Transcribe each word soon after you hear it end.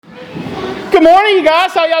Good morning, you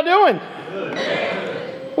guys. How y'all doing?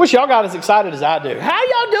 Good. Wish y'all got as excited as I do. How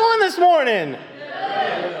y'all doing this morning?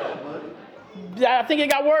 I think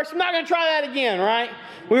it got worse. I'm not going to try that again, right?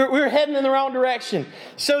 We're heading in the wrong direction.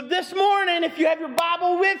 So this morning, if you have your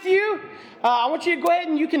Bible with you, I want you to go ahead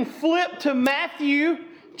and you can flip to Matthew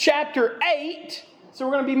chapter 8. So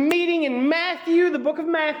we're going to be meeting in Matthew, the book of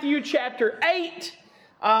Matthew, chapter 8.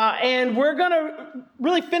 And we're going to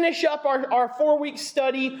really finish up our 4-week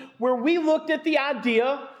study where we looked at the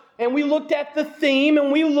idea and we looked at the theme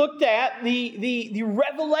and we looked at the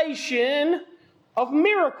revelation of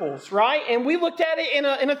miracles, right? And we looked at it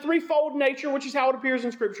in a threefold nature, which is how it appears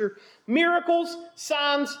in Scripture. Miracles,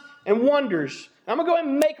 signs, and wonders. I'm going to go ahead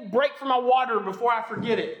and make a break for my water before I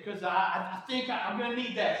forget it, because I think I'm going to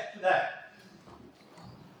need that today.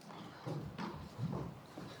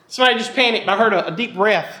 Somebody just panicked. I heard a deep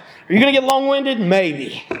breath. Are you going to get long-winded?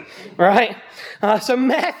 Maybe. Right? So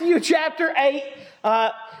Matthew chapter 8.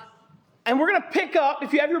 And we're going to pick up,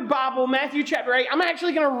 if you have your Bible, Matthew chapter 8. I'm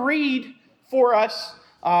actually going to read for us.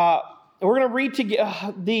 We're going to read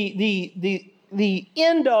the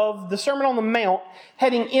end of the Sermon on the Mount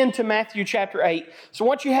heading into Matthew chapter 8. So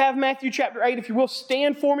once you have Matthew chapter 8, if you will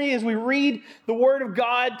stand for me as we read the Word of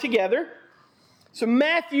God together. So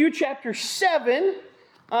Matthew chapter 7,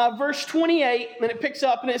 verse 28, and it picks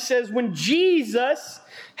up and it says, "When Jesus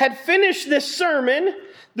had finished this sermon,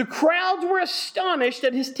 the crowds were astonished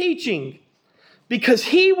at his teaching, because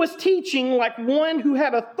he was teaching like one who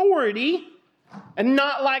had authority and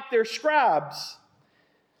not like their scribes.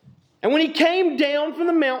 And when he came down from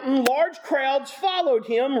the mountain, large crowds followed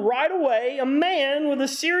him. Right away, a man with a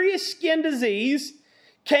serious skin disease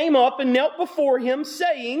came up and knelt before him,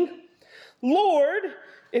 saying, 'Lord,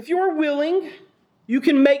 if you are willing, you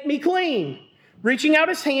can make me clean.' Reaching out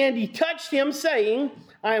his hand, he touched him, saying,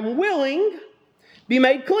 'I am willing, be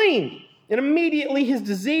made clean.' And immediately his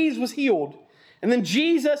disease was healed. And then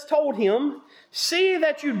Jesus told him, 'See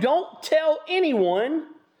that you don't tell anyone,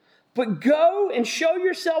 but go and show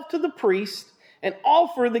yourself to the priest and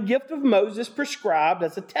offer the gift of Moses prescribed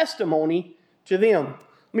as a testimony to them.'"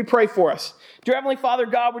 Let me pray for us. Dear Heavenly Father,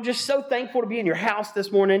 God, we're just so thankful to be in your house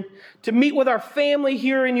this morning, to meet with our family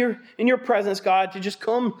here in your presence, God, to just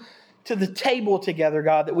come to the table together,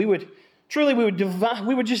 God, that we would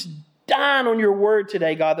just dine on your word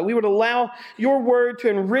today, God, that we would allow your word to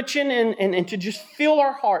enrich and to just fill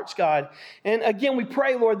our hearts, God. And again, we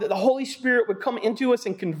pray, Lord, that the Holy Spirit would come into us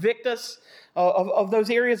and convict us of those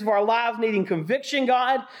areas of our lives needing conviction,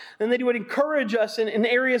 God, and that he would encourage us in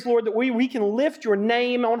areas, Lord, that we can lift your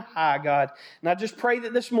name on high, God. And I just pray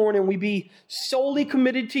that this morning we be solely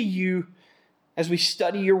committed to you as we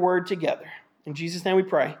study your word together. In Jesus' name we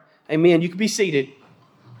pray. Amen. You can be seated.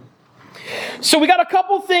 So we got a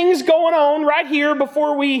couple things going on right here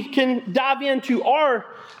before we can dive into our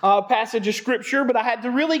passage of Scripture, but I had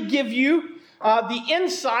to really give you the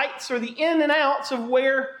insights or the in and outs of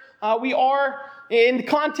where we are in the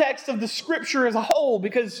context of the Scripture as a whole,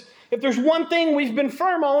 because if there's one thing we've been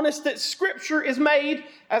firm on, it's that Scripture is made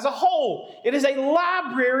as a whole. It is a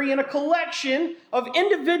library and a collection of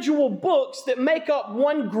individual books that make up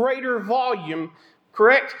one greater volume.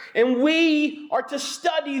 Correct? And we are to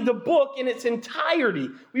study the book in its entirety.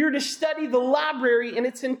 We are to study the library in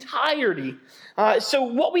its entirety. So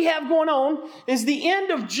what we have going on is the end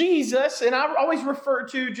of Jesus, and I always refer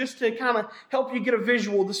to, just to kind of help you get a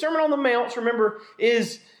visual, the Sermon on the Mount, remember,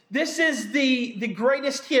 this is the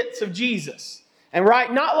greatest hits of Jesus. And right,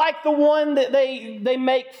 not like the one that they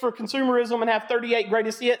make for consumerism and have 38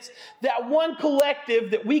 greatest hits. That one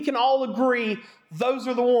collective that we can all agree, those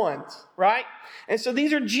are the ones, right? And so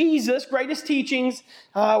these are Jesus' greatest teachings.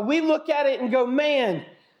 We look at it and go, man,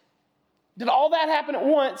 did all that happen at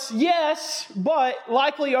once? Yes, but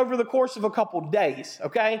likely over the course of a couple days,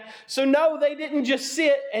 okay? So no, they didn't just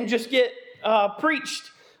sit and just get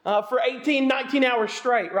preached for 18, 19 hours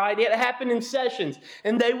straight, right? It happened in sessions.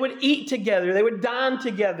 And they would eat together. They would dine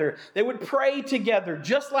together. They would pray together,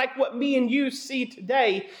 just like what me and you see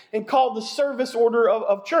today and call the service order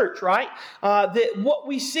of church, right? That what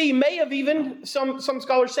we see may have even, some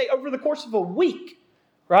scholars say, over the course of a week,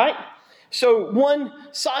 right? So one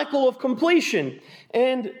cycle of completion.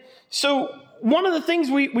 And so one of the things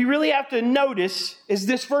we really have to notice is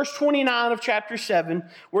this verse 29 of chapter 7,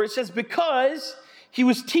 where it says, "Because he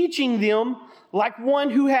was teaching them like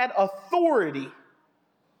one who had authority."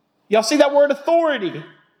 Y'all see that word authority?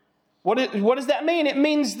 What does that mean? It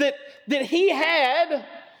means that he had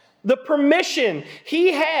the permission.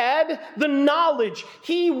 He had the knowledge.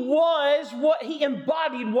 He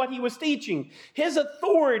embodied what he was teaching. His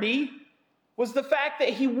authority was the fact that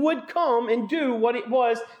he would come and do what it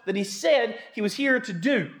was that he said he was here to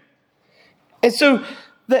do. And so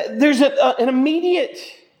there's an immediate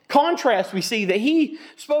contrast we see that he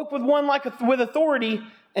spoke with with authority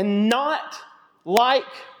and not like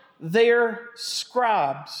their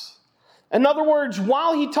scribes. In other words,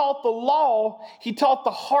 while he taught the law, he taught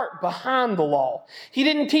the heart behind the law. He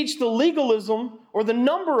didn't teach the legalism or the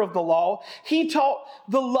number of the law. He taught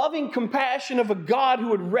the loving compassion of a God who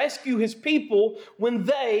would rescue his people when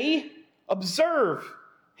they observe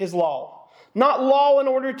his law. Not law in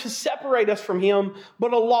order to separate us from him,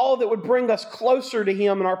 but a law that would bring us closer to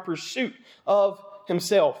him in our pursuit of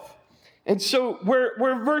himself. And so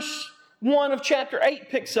where verse 1 of chapter 8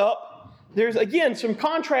 picks up, there's, again, some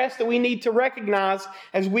contrast that we need to recognize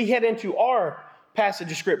as we head into our passage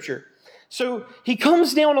of Scripture. So he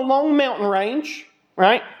comes down a long mountain range,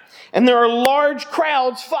 right? And there are large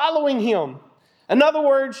crowds following him. In other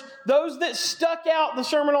words, those that stuck out the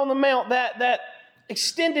Sermon on the Mount, that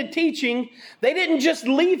extended teaching, they didn't just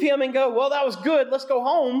leave him and go, well, that was good, let's go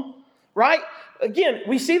home, right? Again,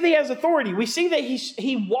 we see that he has authority. We see that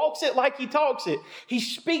he walks it like he talks it. He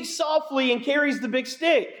speaks softly and carries the big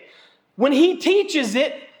stick. When he teaches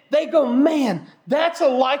it, they go, man, that's a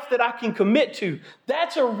life that I can commit to.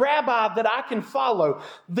 That's a rabbi that I can follow.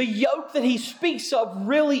 The yoke that he speaks of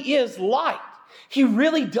really is light. He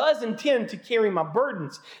really does intend to carry my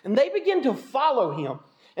burdens. And they begin to follow him.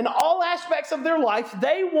 In all aspects of their life,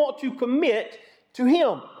 they want to commit to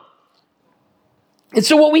him. And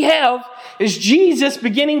so what we have is Jesus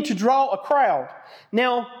beginning to draw a crowd.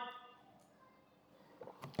 Now,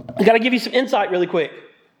 I got to give you some insight really quick.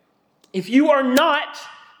 If you are not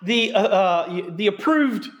the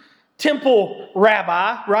approved temple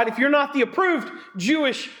rabbi, right? If you're not the approved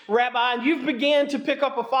Jewish rabbi and you've began to pick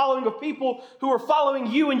up a following of people who are following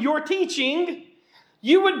you and your teaching,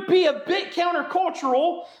 you would be a bit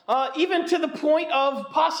countercultural, even to the point of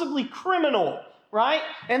possibly criminal, right?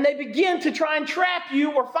 And they begin to try and trap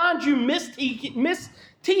you or find you misteaching.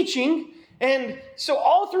 And so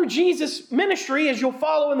all through Jesus' ministry, as you'll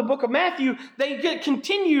follow in the book of Matthew, they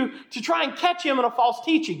continue to try and catch him in a false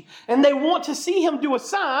teaching. And they want to see him do a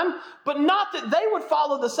sign, but not that they would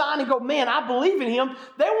follow the sign and go, man, I believe in him.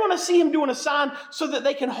 They want to see him doing a sign so that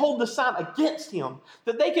they can hold the sign against him.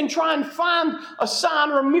 That they can try and find a sign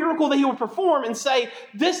or a miracle that he would perform and say,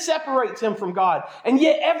 this separates him from God. And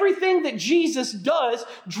yet everything that Jesus does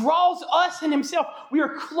draws us in himself. We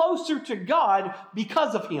are closer to God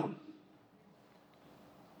because of him.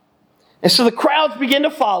 And so the crowds begin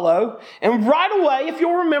to follow. And right away, if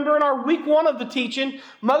you'll remember in our week 1 of the teaching,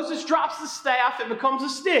 Moses drops the staff, it becomes a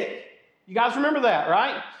stick. You guys remember that,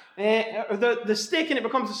 right? And the stick and it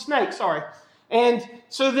becomes a snake, sorry. And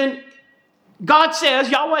so then God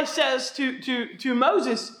says, Yahweh says to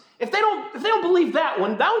Moses, if they don't believe that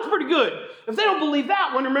one's pretty good. If they don't believe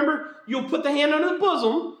that one, remember, you'll put the hand under the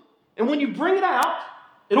bosom, and when you bring it out,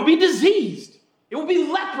 it'll be diseased. It will be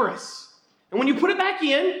leprous. And when you put it back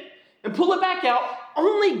in, and pull it back out,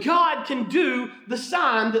 only God can do the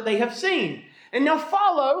sign that they have seen. And now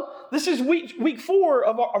follow, this is week 4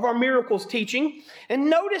 of our miracles teaching, and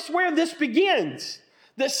notice where this begins.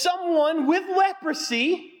 That someone with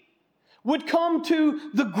leprosy would come to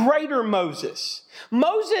the greater Moses.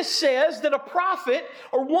 Moses says that a prophet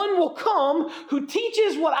or one will come who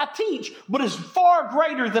teaches what I teach, but is far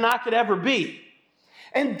greater than I could ever be.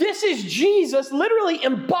 And this is Jesus literally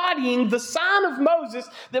embodying the sign of Moses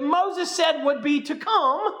that Moses said would be to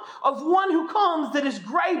come, of one who comes that is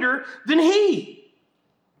greater than he.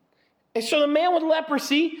 And so the man with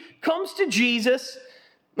leprosy comes to Jesus,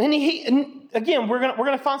 and again, we're going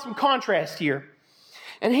to find some contrast here.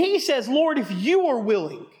 And he says, Lord, if you are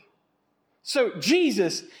willing. So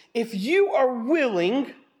Jesus, if you are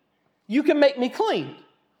willing, you can make me clean.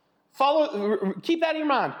 Keep that in your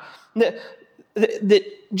mind. That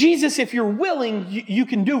Jesus, if you're willing, you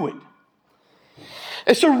can do it.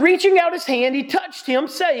 And so reaching out his hand, he touched him,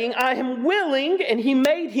 saying, I am willing, and he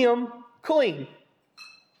made him clean.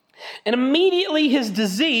 And immediately his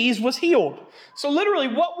disease was healed. So literally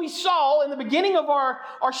what we saw in the beginning of our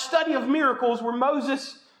study of miracles, where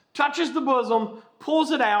Moses touches the bosom,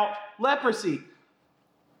 pulls it out, leprosy,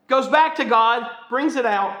 goes back to God, brings it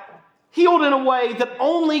out, healed in a way that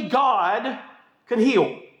only God can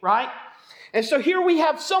heal, right? And so here we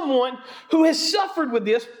have someone who has suffered with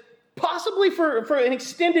this, possibly for an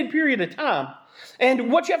extended period of time.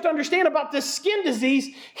 And what you have to understand about this skin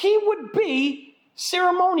disease, he would be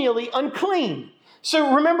ceremonially unclean.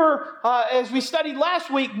 So remember, as we studied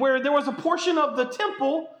last week, where there was a portion of the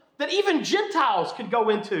temple that even Gentiles could go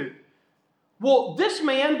into. Well, this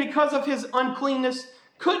man, because of his uncleanness,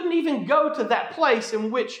 couldn't even go to that place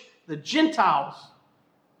in which the Gentiles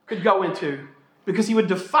could go into, because he would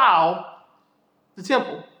defile the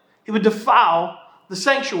temple. He would defile the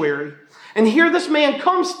sanctuary. And here this man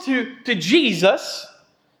comes to Jesus.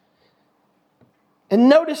 And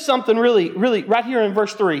notice something really right here in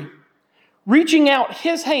verse 3. Reaching out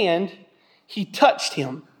his hand, he touched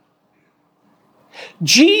him.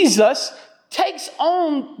 Jesus takes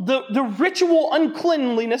on the ritual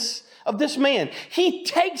uncleanliness of this man. He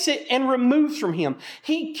takes it and removes from him.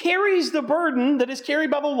 He carries the burden that is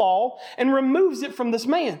carried by the law and removes it from this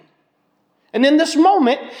man. And in this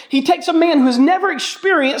moment, he takes a man who has never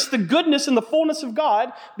experienced the goodness and the fullness of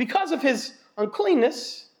God because of his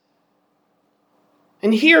uncleanness.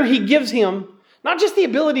 And here he gives him not just the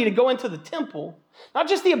ability to go into the temple, not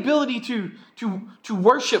just the ability to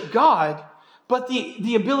worship God, but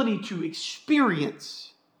the ability to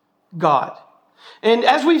experience God. And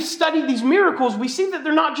as we've studied these miracles, we see that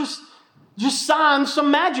they're not just signs,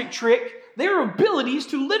 some magic trick. They are abilities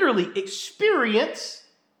to literally experience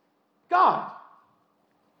God.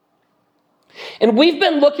 And we've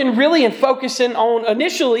been looking really and focusing on,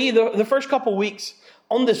 initially, the first couple weeks,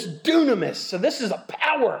 on this dunamis. So this is a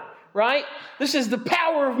power, right? This is the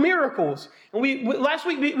power of miracles. And last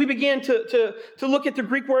week we began to look at the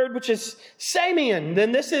Greek word, which is samian.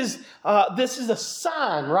 Then this is a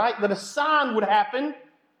sign, right? That a sign would happen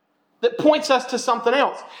that points us to something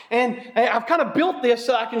else. And I've kind of built this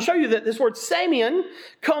so I can show you that this word samian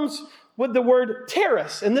comes with the word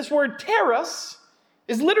teres. And this word teres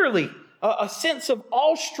is literally a sense of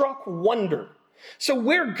awestruck wonder. So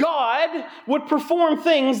where God would perform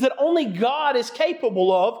things that only God is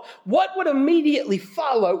capable of, what would immediately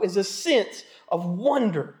follow is a sense of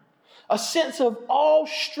wonder. A sense of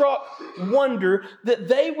awestruck wonder that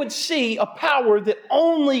they would see a power that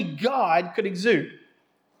only God could exude.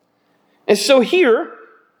 And so here,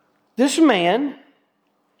 this man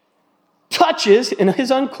touches, in his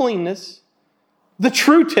uncleanness, the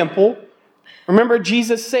true temple. Remember,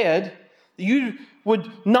 Jesus said, you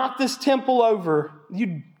would knock this temple over,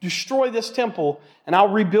 you destroy this temple, and I'll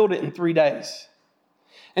rebuild it in 3 days.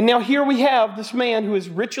 And now here we have this man who is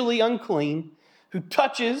ritually unclean, who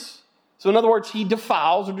touches, so in other words, he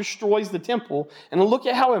defiles or destroys the temple. And look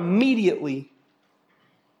at how immediately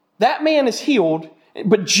that man is healed,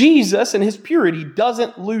 but Jesus in his purity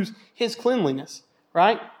doesn't lose his cleanliness,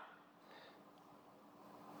 right?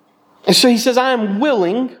 And so he says, I am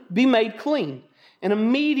willing, be made clean. And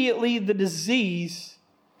immediately the disease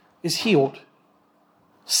is healed.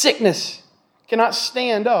 Sickness cannot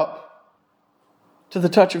stand up to the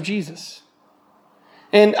touch of Jesus.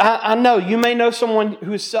 And I know, you may know someone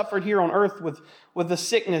who has suffered here on earth with a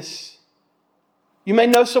sickness. You may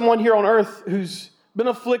know someone here on earth who's been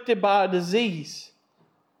afflicted by a disease.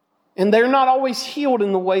 And they're not always healed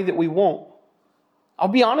in the way that we want. I'll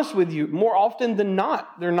be honest with you, more often than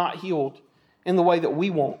not, they're not healed in the way that we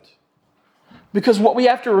want. Because what we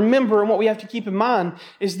have to remember and what we have to keep in mind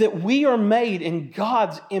is that we are made in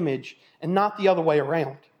God's image and not the other way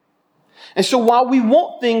around. And so while we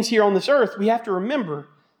want things here on this earth, we have to remember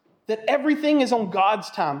that everything is on God's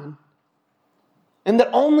timing. And that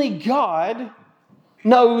only God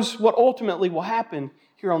knows what ultimately will happen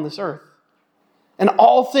here on this earth. And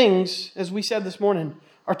all things, as we said this morning,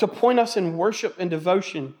 are to point us in worship and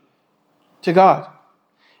devotion to God.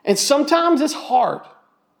 And sometimes it's hard.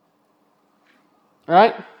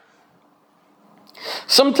 Right?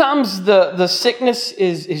 Sometimes the sickness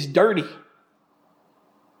is dirty.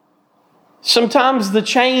 Sometimes the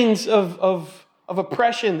chains of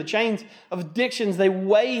oppression, the chains of addictions, they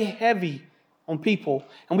weigh heavy on people.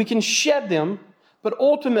 And we can shed them, but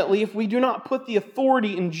ultimately, if we do not put the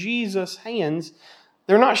authority in Jesus' hands,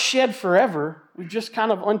 they're not shed forever. We've just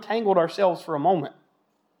kind of untangled ourselves for a moment.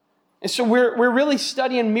 And so we're really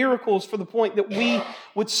studying miracles for the point that we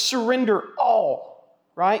would surrender all.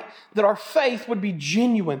 Right? That our faith would be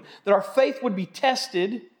genuine, that our faith would be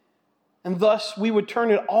tested, and thus we would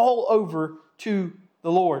turn it all over to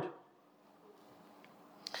the Lord.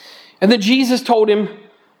 And then Jesus told him,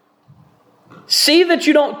 see that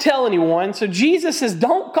you don't tell anyone. So Jesus says,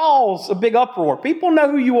 don't cause a big uproar. People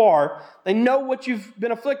know who you are. They know what you've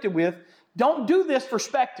been afflicted with. Don't do this for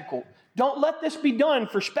spectacle. Don't let this be done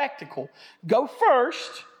for spectacle. Go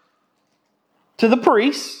first to the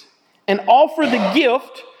priest and offer the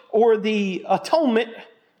gift or the atonement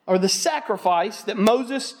or the sacrifice that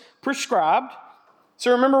Moses prescribed.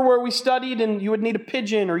 So remember where we studied, and you would need a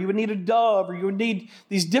pigeon or you would need a dove or you would need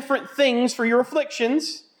these different things for your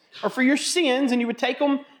afflictions or for your sins, and you would take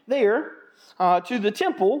them there to the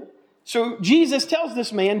temple. So Jesus tells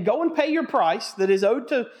this man, go and pay your price that is owed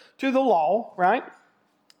to the law, right?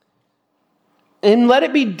 and let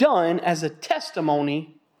it be done as a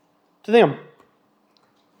testimony to them.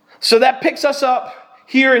 So that picks us up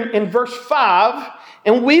here in verse 5,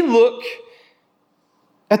 and we look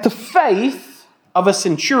at the faith of a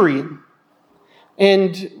centurion.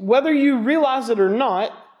 And whether you realize it or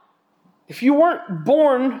not, if you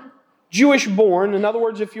weren't Jewish born, in other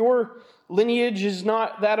words, if your lineage is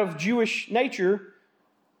not that of Jewish nature,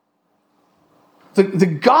 the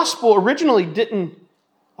gospel originally didn't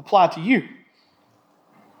apply to you.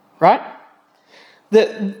 Right?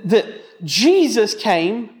 That Jesus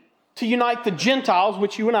came to unite the Gentiles,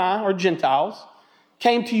 which you and I are Gentiles,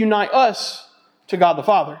 came to unite us to God the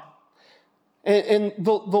Father. And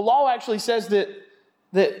the law actually says that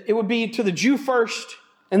it would be to the Jew first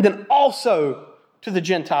and then also to the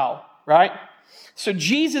Gentile, right? So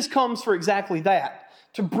Jesus comes for exactly that,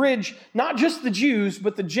 to bridge not just the Jews,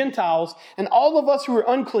 but the Gentiles and all of us who are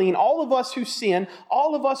unclean, all of us who sin,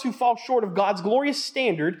 all of us who fall short of God's glorious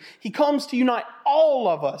standard. He comes to unite all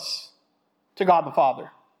of us to God the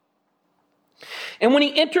Father. And when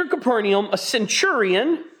he entered Capernaum, a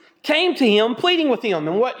centurion came to him, pleading with him.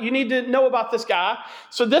 And what you need to know about this guy,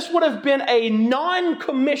 so this would have been a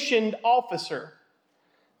non-commissioned officer.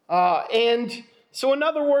 And so in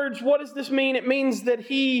other words, what does this mean? It means that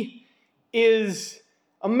he is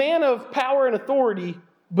a man of power and authority,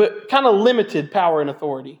 but kind of limited power and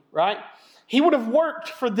authority, right? He would have worked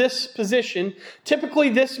for this position. Typically,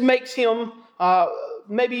 this makes him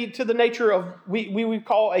maybe to the nature of, we would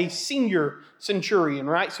call a senior centurion,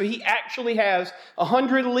 right? So he actually has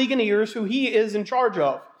 100 legionnaires who he is in charge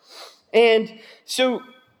of. And so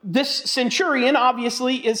this centurion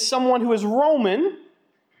obviously is someone who is Roman,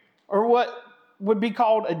 or what would be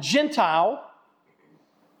called a Gentile.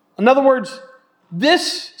 In other words,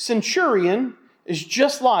 this centurion is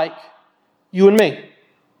just like you and me.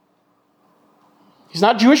 He's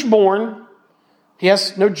not Jewish born. He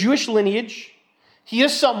has no Jewish lineage. He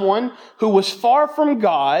is someone who was far from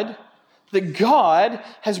God, that God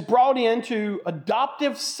has brought into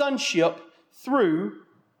adoptive sonship through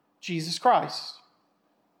Jesus Christ.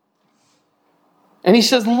 And he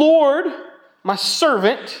says, Lord, my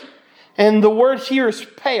servant, and the word here is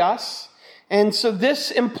paios. And so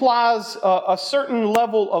this implies a certain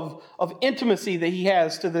level of intimacy that he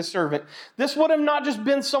has to this servant. This would have not just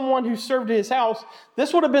been someone who served at his house.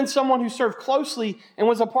 This would have been someone who served closely and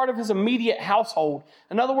was a part of his immediate household.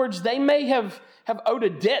 In other words, they may have owed a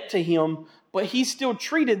debt to him, but he still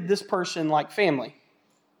treated this person like family.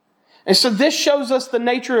 And so this shows us the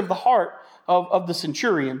nature of the heart of the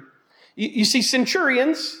centurion. You see,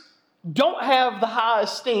 centurions don't have the high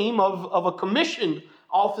esteem of a commissioned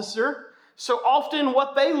officer. So often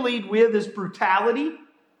what they lead with is brutality.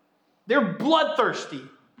 They're bloodthirsty,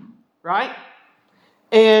 right?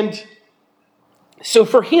 And so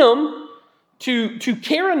for him to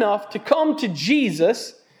care enough to come to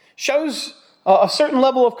Jesus shows a certain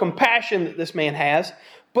level of compassion that this man has,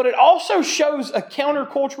 but it also shows a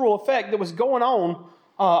countercultural effect that was going on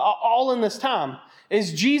all in this time.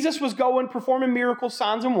 As Jesus was going, performing miracles,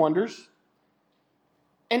 signs, and wonders,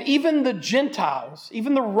 and even the Gentiles,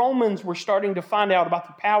 even the Romans were starting to find out about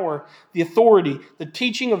the power, the authority, the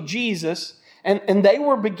teaching of Jesus, and they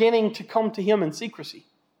were beginning to come to him in secrecy.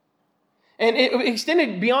 And it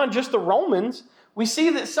extended beyond just the Romans. We see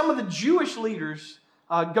that some of the Jewish leaders,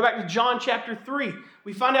 go back to John chapter 3,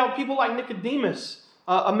 we find out people like Nicodemus,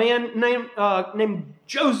 a man named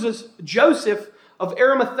Joseph of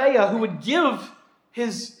Arimathea, who would give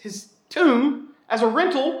his tomb as a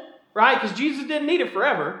rental, right? Because Jesus didn't need it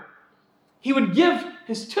forever. He would give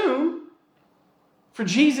his tomb for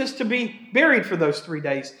Jesus to be buried for those 3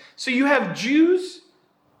 days. So you have Jews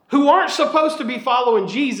who aren't supposed to be following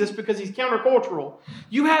Jesus because he's countercultural.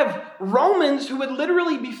 You have Romans who would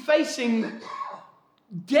literally be facing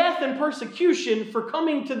death and persecution for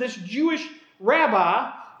coming to this Jewish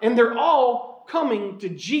rabbi, and they're all coming to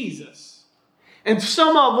Jesus. And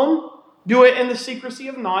some of them do it in the secrecy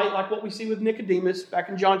of night, like what we see with Nicodemus back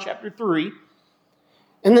in John chapter 3.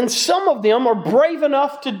 And then some of them are brave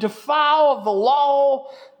enough to defile the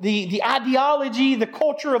law, the ideology, the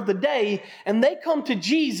culture of the day, and they come to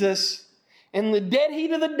Jesus in the dead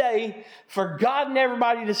heat of the day for God and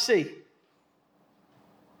everybody to see.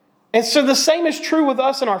 And so the same is true with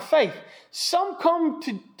us in our faith. Some come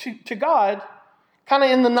to God kind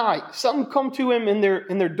of in the night. Some come to him in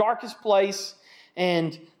their darkest place,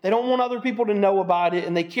 and they don't want other people to know about it,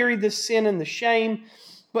 and they carry this sin and the shame,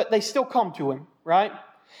 but they still come to him, right?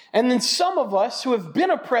 And then some of us who have been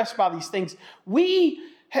oppressed by these things, we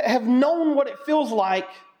have known what it feels like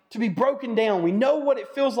to be broken down. We know what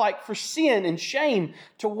it feels like for sin and shame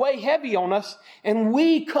to weigh heavy on us. And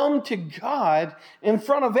we come to God in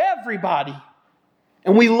front of everybody.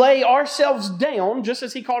 And we lay ourselves down, just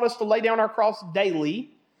as He called us to lay down our cross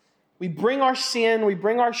daily. We bring our sin, we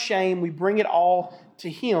bring our shame, we bring it all to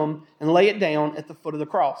Him and lay it down at the foot of the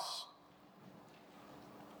cross.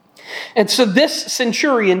 And so this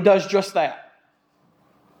centurion does just that.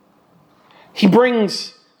 He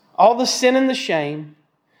brings all the sin and the shame.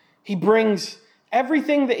 He brings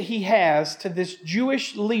everything that he has to this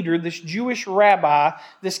Jewish leader, this Jewish rabbi,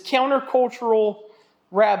 this countercultural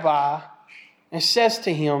rabbi, and says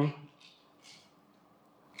to him,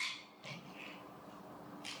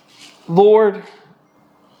 Lord,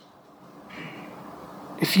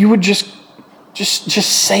 if you would just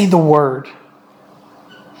say the word.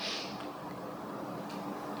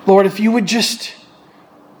 Lord, if you just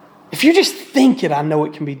think it, I know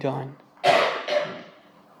it can be done.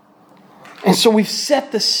 And so we've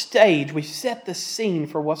set the stage, we've set the scene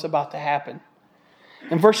for what's about to happen.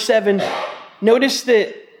 In verse 7, notice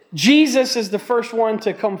that Jesus is the first one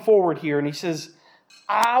to come forward here, and he says,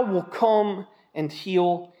 I will come and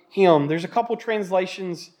heal him. There's a couple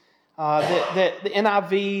translations that the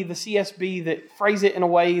NIV, the CSB, that phrase it in a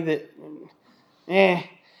way that,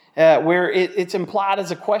 where it's implied as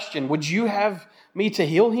a question. Would you have me to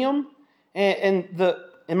heal him? And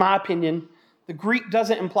in my opinion, the Greek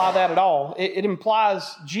doesn't imply that at all. It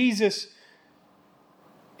implies Jesus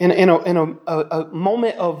in a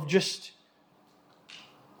moment of just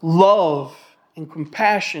love and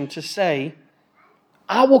compassion to say,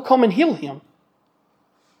 I will come and heal him.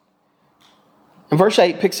 And verse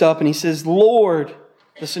 8 picks up and he says, Lord,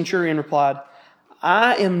 the centurion replied,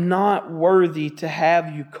 I am not worthy to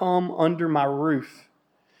have you come under my roof.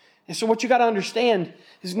 And so what you got to understand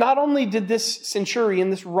is not only did this centurion,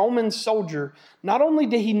 this Roman soldier, not only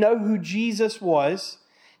did he know who Jesus was,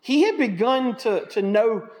 he had begun to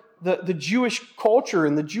know the Jewish culture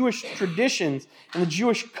and the Jewish traditions and the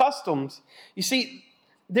Jewish customs. You see,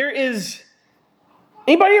 there is...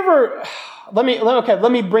 Anybody ever... Let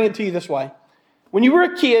me bring it to you this way. When you were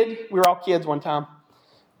a kid, we were all kids one time,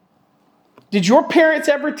 did your parents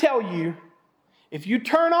ever tell you, if you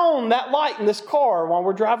turn on that light in this car while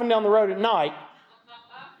we're driving down the road at night,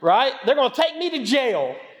 right, they're going to take me to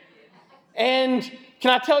jail? And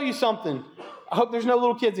can I tell you something? I hope there's no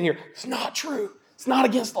little kids in here. It's not true. It's not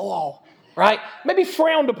against the law, right? Maybe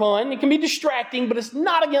frowned upon. It can be distracting, but it's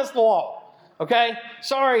not against the law, okay?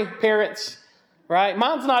 Sorry, parents, right?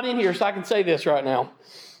 Mine's not in here, so I can say this right now.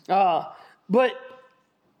 But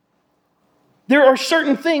there are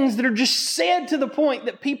certain things that are just said to the point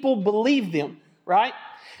that people believe them, right?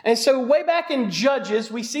 And so way back in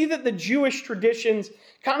Judges, we see that the Jewish traditions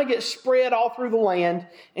kind of get spread all through the land.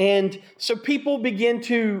 And so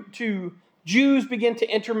Jews begin to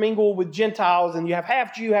intermingle with Gentiles. And you have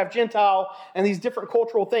half Jew, half Gentile, and these different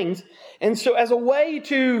cultural things. And so as a way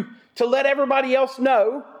to let everybody else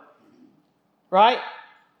know, right?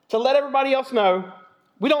 To let everybody else know,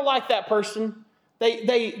 we don't like that person.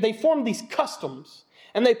 They form these customs.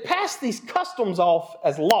 And they pass these customs off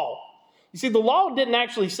as law. You see, the law didn't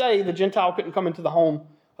actually say the Gentile couldn't come into the home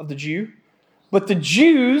of the Jew. But the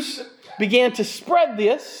Jews began to spread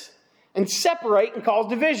this and separate and cause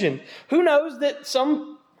division. Who knows that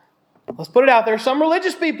let's put it out there, some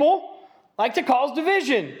religious people like to cause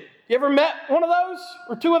division. You ever met one of those?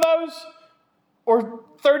 Or two of those? Or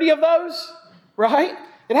 30 of those? Right?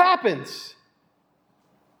 It happens.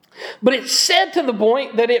 But it's said to the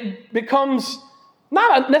point that it becomes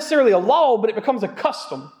not necessarily a law, but it becomes a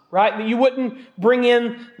custom, right? That you wouldn't bring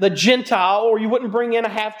in the Gentile, or you wouldn't bring in a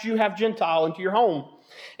half Jew, half Gentile into your home.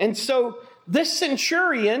 And so this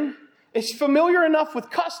centurion is familiar enough with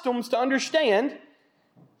customs to understand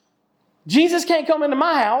Jesus can't come into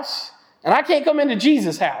my house, and I can't come into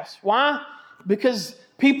Jesus' house. Why? Because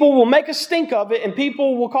people will make a stink of it, and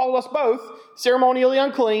people will call us both ceremonially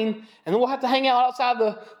unclean, and then we'll have to hang out outside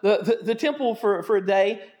the temple for a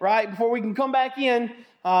day, right, before we can come back in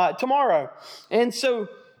tomorrow. And so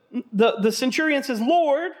the centurion says,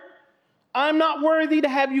 Lord, I'm not worthy to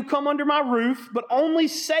have you come under my roof, but only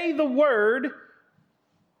say the word.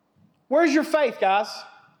 Where's your faith, guys?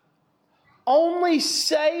 Only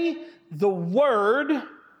say the word,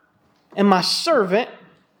 and my servant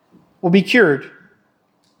will be cured.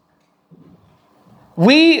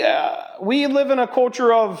 We live in a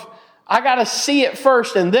culture of, I got to see it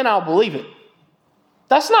first and then I'll believe it.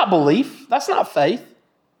 That's not belief. That's not faith.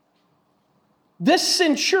 This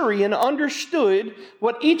centurion understood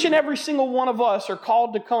what each and every single one of us are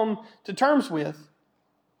called to come to terms with.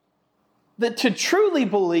 That to truly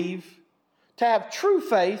believe, to have true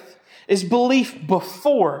faith is belief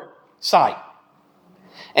before sight.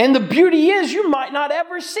 And the beauty is you might not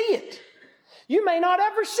ever see it. You may not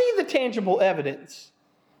ever see the tangible evidence.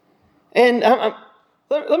 And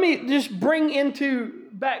let me just bring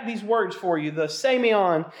back these words for you, the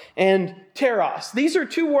semeion and teros. These are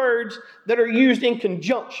two words that are used in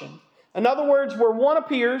conjunction. In other words, where one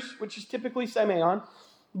appears, which is typically semeion,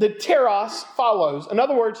 the teros follows. In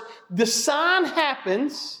other words, the sign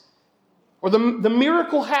happens, or the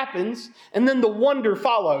miracle happens, and then the wonder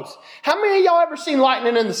follows. How many of y'all ever seen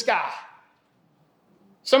lightning in the sky?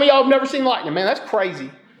 Some of y'all have never seen lightning. Man, that's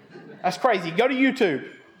crazy. That's crazy. Go to YouTube.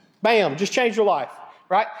 Bam, just changed your life.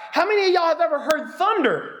 Right? How many of y'all have ever heard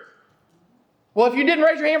thunder? Well, if you didn't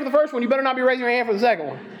raise your hand for the first one, you better not be raising your hand for the second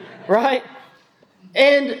one. Right?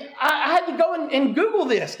 And I had to go and Google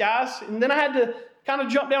this, guys. And then I had to kind of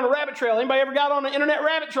jump down a rabbit trail. Anybody ever got on an internet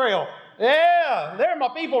rabbit trail? Yeah, they're my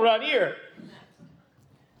people right here.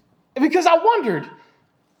 Because I wondered,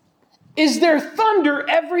 is there thunder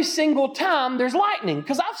every single time there's lightning?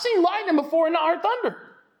 Because I've seen lightning before and not heard thunder.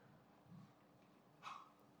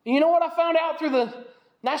 And you know what I found out through the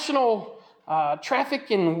National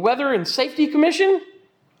Traffic and Weather and Safety Commission?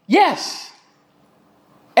 Yes.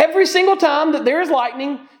 Every single time that there is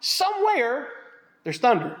lightning, somewhere there's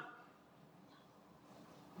thunder.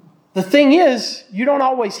 The thing is, you don't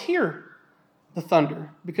always hear the thunder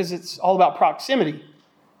because it's all about proximity.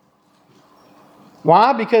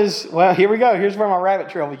 Why? Because, well, here we go. Here's where my rabbit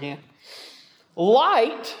trail began.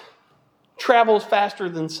 Light travels faster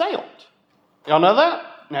than sound. Y'all know that?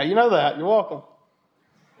 Now you know that. You're welcome.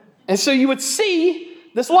 And so you would see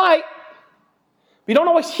this light, but you don't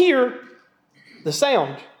always hear the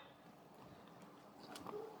sound.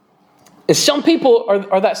 And some people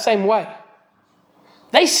are that same way.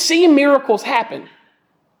 They see miracles happen,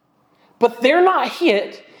 but they're not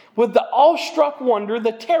hit with the awestruck wonder,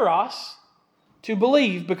 the teros, to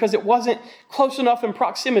believe because it wasn't close enough in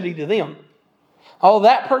proximity to them. Oh,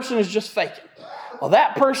 that person is just faking. Well,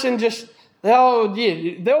 that person just...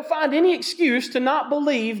 They'll find any excuse to not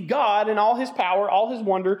believe God and all His power, all His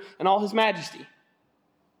wonder, and all His majesty.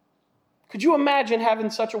 Could you imagine having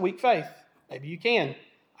such a weak faith? Maybe you can.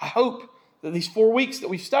 I hope that these 4 weeks that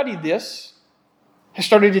we've studied this has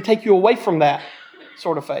started to take you away from that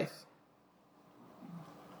sort of faith.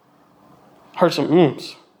 Heard some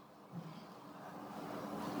ums.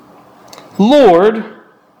 Lord,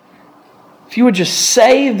 if you would just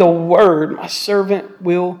say the word, my servant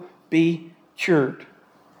will be cured.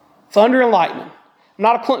 Thunder and lightning. I'm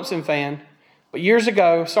not a Clemson fan, but years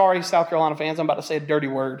ago, sorry South Carolina fans, I'm about to say a dirty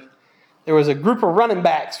word. There was a group of running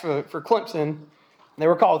backs for Clemson. They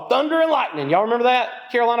were called Thunder and Lightning. Y'all remember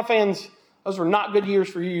that? Carolina fans, those were not good years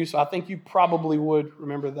for you, so I think you probably would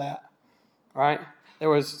remember that. All right? There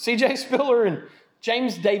was C.J. Spiller and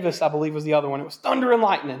James Davis, I believe, was the other one. It was Thunder and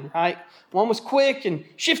Lightning, right? One was quick and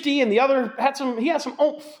shifty, and the other had some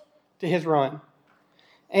oomph to his run.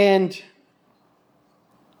 And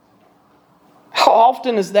how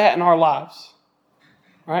often is that in our lives?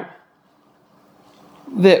 Right?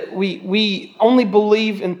 That we only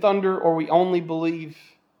believe in thunder or we only believe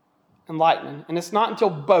in lightning. And it's not until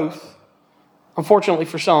both, unfortunately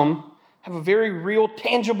for some, have a very real,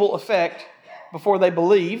 tangible effect before they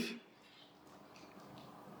believe.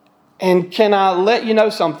 And can I let you know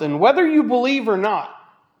something? Whether you believe or not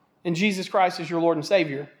in Jesus Christ as your Lord and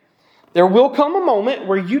Savior, there will come a moment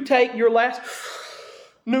where you take your last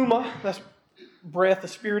pneuma, that's breath, a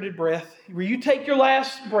spirited breath, where you take your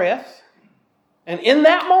last breath, and in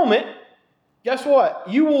that moment, guess what?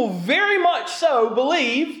 You will very much so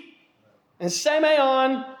believe in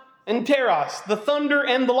semeion and teros, the thunder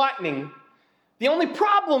and the lightning. The only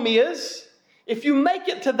problem is, if you make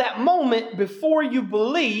it to that moment before you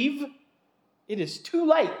believe, it is too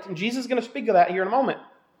late. And Jesus is going to speak of that here in a moment.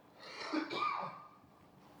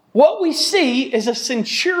 What we see is a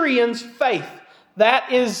centurion's faith.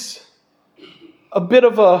 That is a bit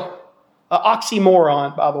of an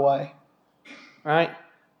oxymoron, by the way. Right?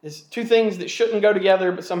 It's two things that shouldn't go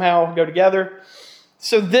together, but somehow go together.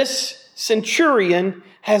 So this centurion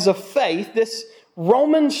has a faith. This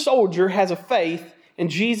Roman soldier has a faith in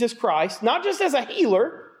Jesus Christ, not just as a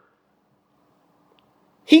healer.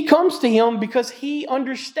 He comes to him because he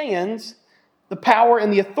understands the power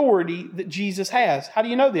and the authority that Jesus has. How do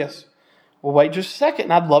you know this? Well, wait just a second,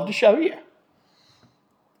 and I'd love to show you.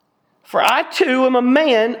 For I too am a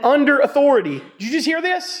man under authority. Did you just hear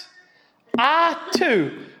this? I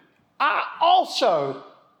also.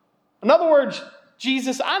 In other words,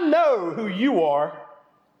 Jesus, I know who you are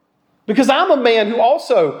Because I'm a man who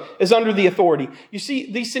also is under the authority. You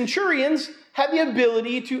see, the centurions had the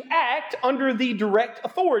ability to act under the direct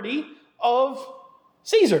authority of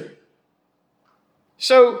Caesar.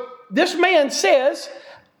 So this man says,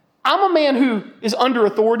 I'm a man who is under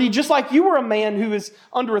authority, just like you were a man who is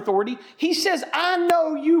under authority. He says, I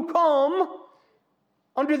know you come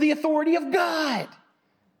under the authority of God.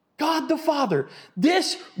 God the Father.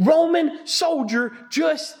 This Roman soldier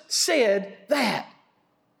just said that.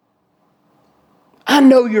 I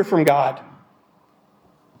know you're from God.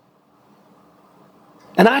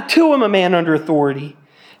 And I too am a man under authority,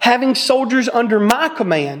 having soldiers under my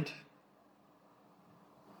command.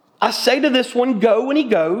 I say to this one, go, and he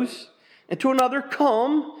goes, and to another,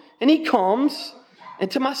 come, and he comes,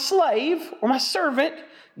 and to my slave or my servant,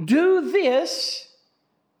 do this,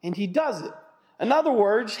 and he does it. In other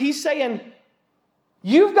words, he's saying,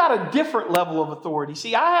 you've got a different level of authority.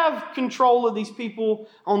 See, I have control of these people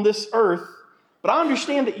on this earth, but I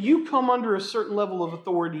understand that you come under a certain level of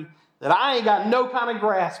authority that I ain't got no kind of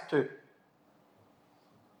grasp to.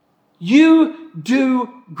 You do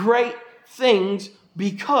great things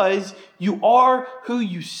because you are who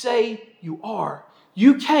you say you are.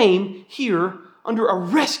 You came here under a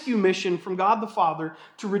rescue mission from God the Father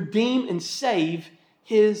to redeem and save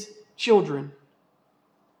His children.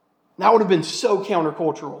 That would have been so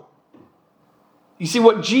countercultural. You see,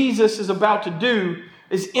 what Jesus is about to do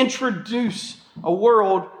is introduce a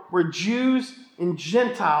world where Jews and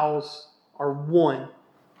Gentiles are one.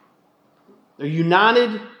 They're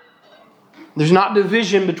united. There's not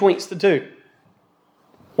division betwixt the two.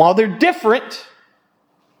 While they're different,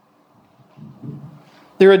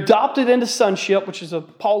 they're adopted into sonship, which is a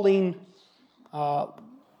Pauline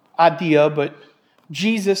idea, but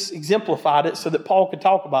Jesus exemplified it so that Paul could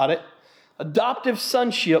talk about it. Adoptive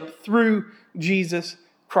sonship through Jesus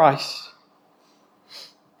Christ.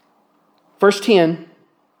 Verse 10.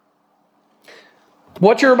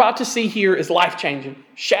 What you're about to see here is life-changing,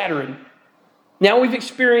 shattering. Now we've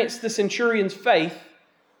experienced the centurion's faith.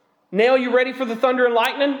 Now you ready for the thunder and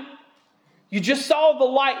lightning? You just saw the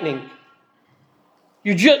lightning.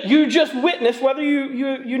 You just witnessed, whether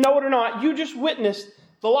you know it or not, you just witnessed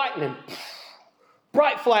the lightning.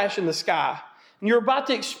 Bright flash in the sky. And you're about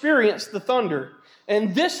to experience the thunder.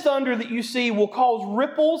 And this thunder that you see will cause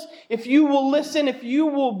ripples. If you will listen, if you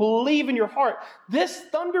will believe in your heart, this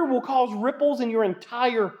thunder will cause ripples in your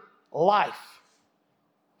entire life.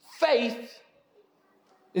 Faith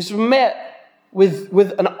is met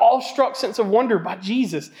with an awestruck sense of wonder by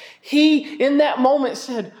Jesus. He, in that moment,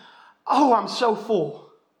 said, oh, I'm so full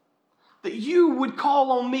that you would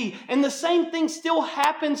call on me. And the same thing still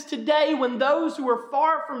happens today when those who are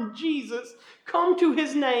far from Jesus come to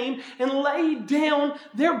His name and lay down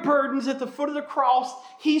their burdens at the foot of the cross.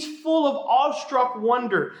 He's full of awestruck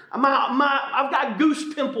wonder. I've got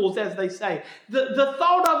goose pimples, as they say. The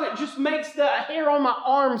thought of it just makes the hair on my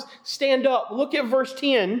arms stand up. Look at verse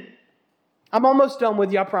 10. I'm almost done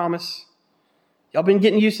with you, I promise. Y'all been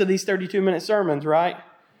getting used to these 32-minute sermons, right?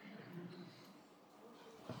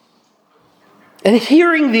 And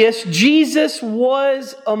hearing this, Jesus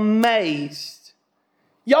was amazed.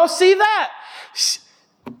 Y'all see that?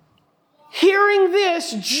 Hearing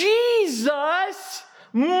this, Jesus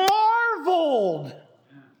marveled.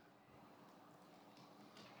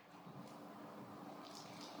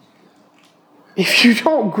 If you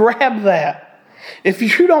don't grab that, if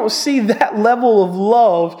you don't see that level of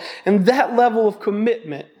love and that level of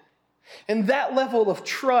commitment and that level of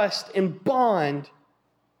trust and bond,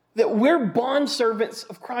 that we're bondservants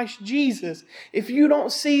of Christ Jesus. If you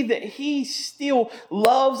don't see that He still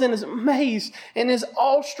loves and is amazed and is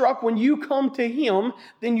awestruck when you come to Him,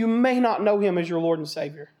 then you may not know Him as your Lord and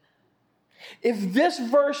Savior. If this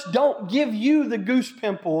verse don't give you the goose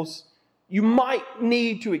pimples, you might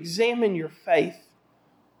need to examine your faith.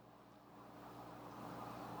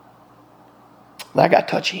 That got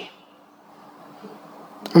touchy.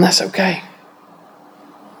 And that's okay.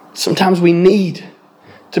 Sometimes we need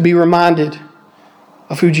to be reminded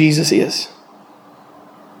of who Jesus is.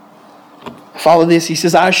 Follow this. He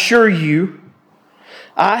says, I assure you,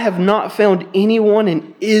 I have not found anyone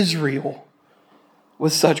in Israel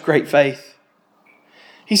with such great faith.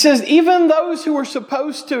 He says, even those who are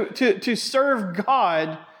supposed to serve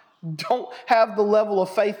God don't have the level of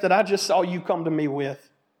faith that I just saw you come to me with.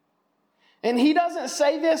 And he doesn't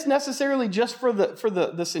say this necessarily just for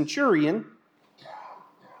the centurion.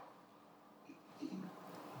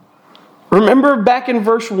 Remember back in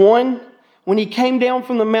verse 1, when he came down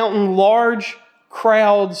from the mountain, large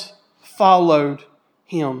crowds followed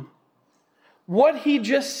him. What he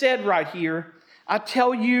just said right here, I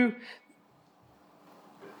tell you,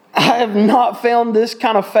 I have not found this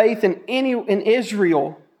kind of faith in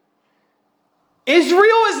Israel.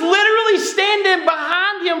 Israel is literally standing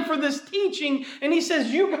behind him for this teaching, and he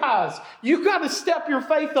says, you guys, you got to step your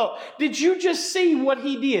faith up. Did you just see what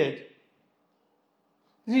he did?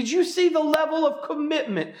 Did you see the level of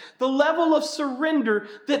commitment, the level of surrender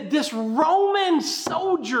that this Roman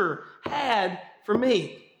soldier had for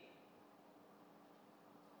me?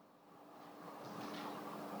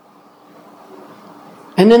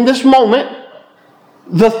 And in this moment,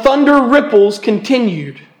 the thunder ripples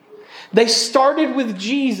continued. They started with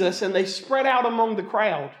Jesus and they spread out among the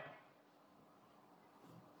crowd.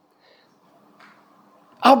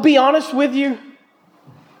 I'll be honest with you,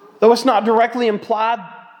 though it's not directly implied,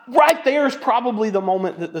 right there is probably the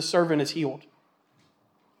moment that the servant is healed.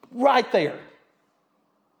 Right there.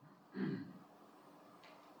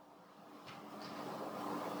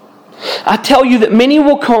 I tell you that many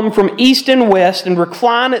will come from east and west and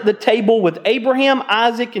recline at the table with Abraham,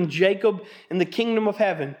 Isaac, and Jacob in the kingdom of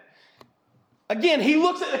heaven. Again, he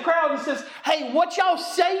looks at the crowd and says, hey, what y'all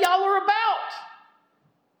say y'all are about?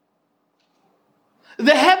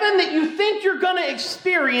 The heaven that you think you're going to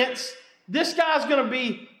experience, this guy's going to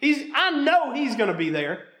be, I know he's going to be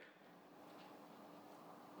there.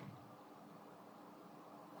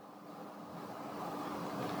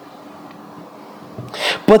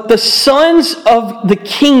 But the sons of the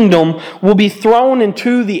kingdom will be thrown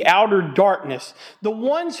into the outer darkness. The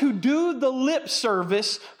ones who do the lip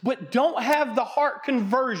service but don't have the heart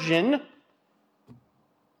conversion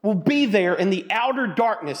will be there in the outer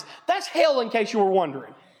darkness. That's hell, in case you were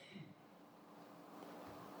wondering.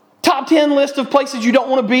 Top 10 list of places you don't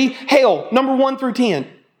want to be. Hell, number 1 through 10.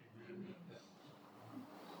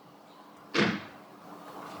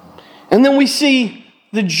 And then we see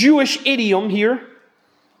the Jewish idiom here.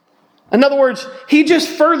 In other words, he just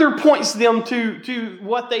further points them to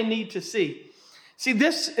what they need to see. See,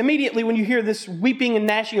 this immediately, when you hear this weeping and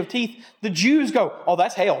gnashing of teeth, the Jews go, oh,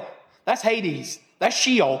 that's hell. That's Hades. That's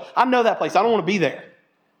Sheol. I know that place. I don't want to be there.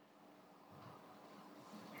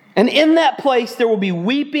 And in that place, there will be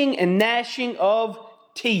weeping and gnashing of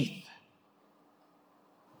teeth.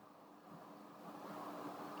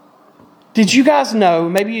 Did you guys know,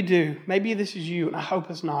 maybe you do, maybe this is you, and I hope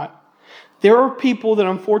it's not. There are people that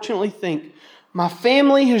unfortunately think, my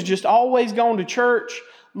family has just always gone to church.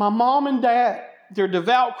 My mom and dad, they're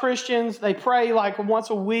devout Christians. They pray like once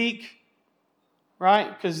a week, right?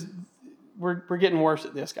 Because we're getting worse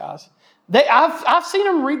at this, guys. I've seen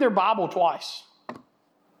them read their Bible twice.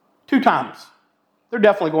 2 times. They're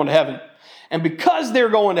definitely going to heaven. And because they're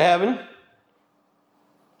going to heaven,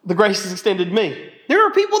 the grace is extended to me. There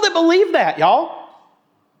are people that believe that, y'all.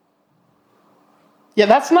 Yeah,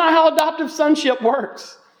 that's not how adoptive sonship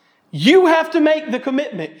works. You have to make the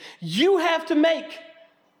commitment. You have to make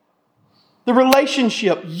the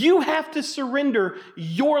relationship. You have to surrender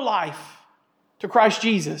your life to Christ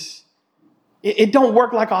Jesus. It don't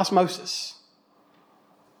work like osmosis.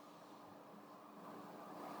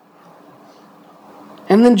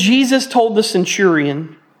 And then Jesus told the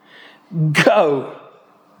centurion, go.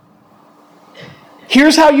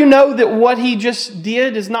 Here's how you know that what he just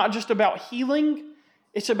did is not just about healing.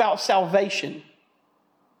 It's about salvation.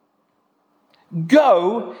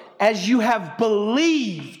 Go as you have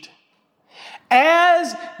believed.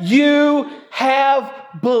 As you have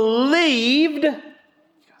believed,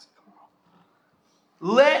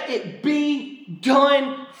 let it be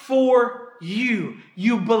done for you.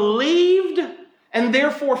 You believed, and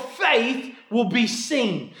therefore faith will be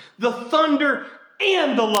seen. The thunder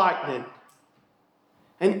and the lightning.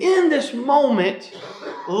 And in this moment,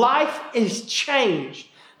 life is changed.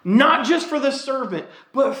 Not just for the servant,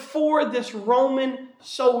 but for this Roman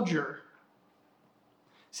soldier.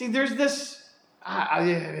 See, there's this,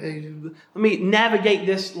 let me navigate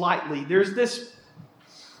this lightly. There's this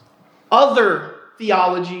other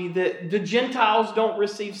theology that the Gentiles don't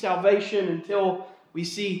receive salvation until we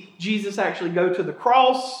see Jesus actually go to the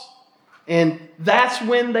cross. And that's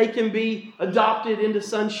when they can be adopted into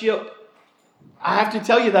sonship. I have to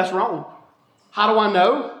tell you that's wrong. How do I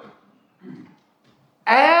know?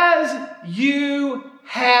 As you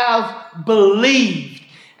have believed,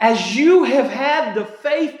 as you have had the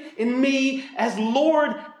faith in me as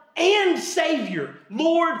Lord and Savior.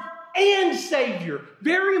 Lord and Savior.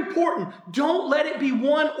 Very important. Don't let it be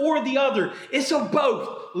one or the other. It's of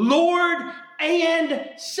both. Lord and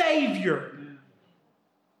Savior.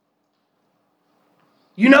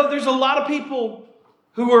 You know, there's a lot of people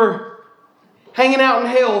who are hanging out in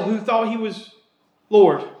hell who thought he was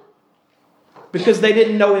Lord because they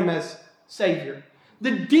didn't know him as Savior.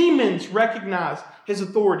 The demons recognize his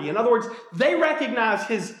authority. In other words, they recognize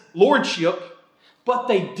his lordship, but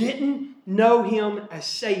they didn't know him as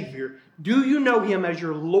Savior. Do you know him as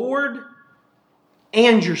your Lord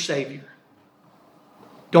and your Savior?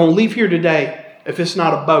 Don't leave here today if it's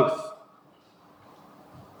not a both.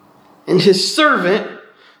 And his servant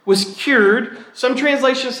was cured. Some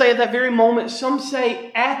translations say at that very moment. Some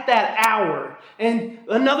say at that hour. And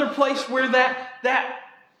another place where that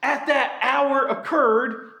at that hour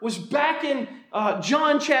occurred was back in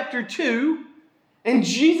John chapter 2. And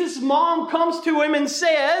Jesus' mom comes to him and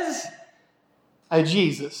says, "Hey,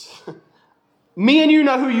 Jesus, me and you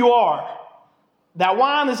know who you are. That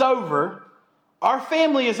wine is over. Our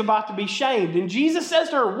family is about to be shamed." And Jesus says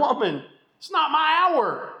to her, "Woman, it's not my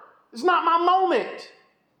hour. It's not my moment."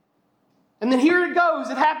 And then here it goes.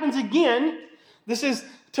 It happens again. This is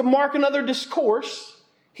to mark another discourse.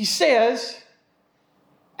 He says,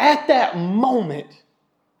 at that moment.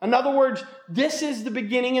 In other words, this is the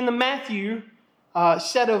beginning in the Matthew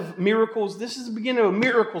set of miracles. This is the beginning of a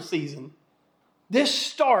miracle season. This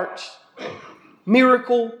starts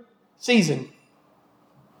miracle season.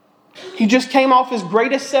 He just came off his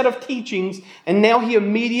greatest set of teachings, and now he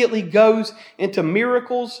immediately goes into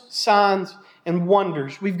miracles, signs, and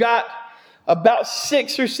wonders. We've got about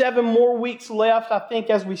 6 or 7 more weeks left, I think,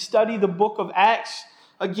 as we study the book of Acts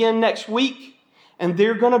again next week. And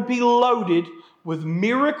they're going to be loaded with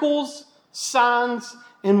miracles, signs,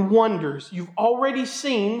 and wonders. You've already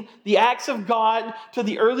seen the acts of God to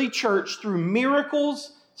the early church through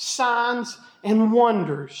miracles, signs, and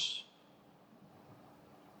wonders.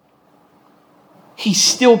 He's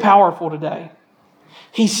still powerful today.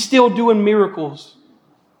 He's still doing miracles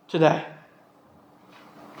today.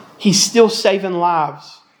 He's still saving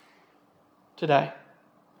lives today.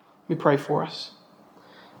 Let me pray for us.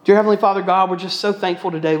 Dear Heavenly Father God, we're just so thankful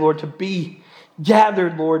today, Lord, to be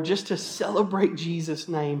gathered, Lord, just to celebrate Jesus'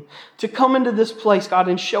 name, to come into this place, God,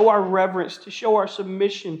 and show our reverence, to show our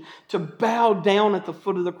submission, to bow down at the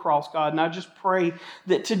foot of the cross, God. And I just pray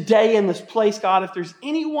that today in this place, God, if there's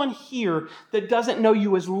anyone here that doesn't know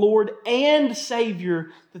you as Lord and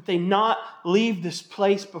Savior, that they not leave this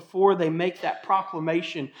place before they make that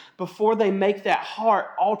proclamation, before they make that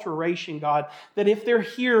heart alteration, God. That if they're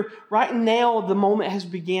here right now, the moment has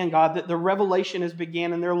began, God, that the revelation has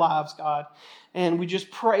began in their lives, God. And we just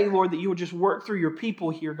pray, Lord, that you will just work through your people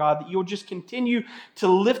here, God, that you'll just continue to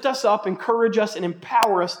lift us up, encourage us, and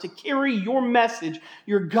empower us to carry your message,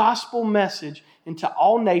 your gospel message, into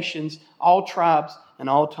all nations, all tribes, and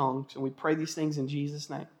all tongues. And we pray these things in Jesus'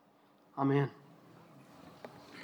 name. Amen.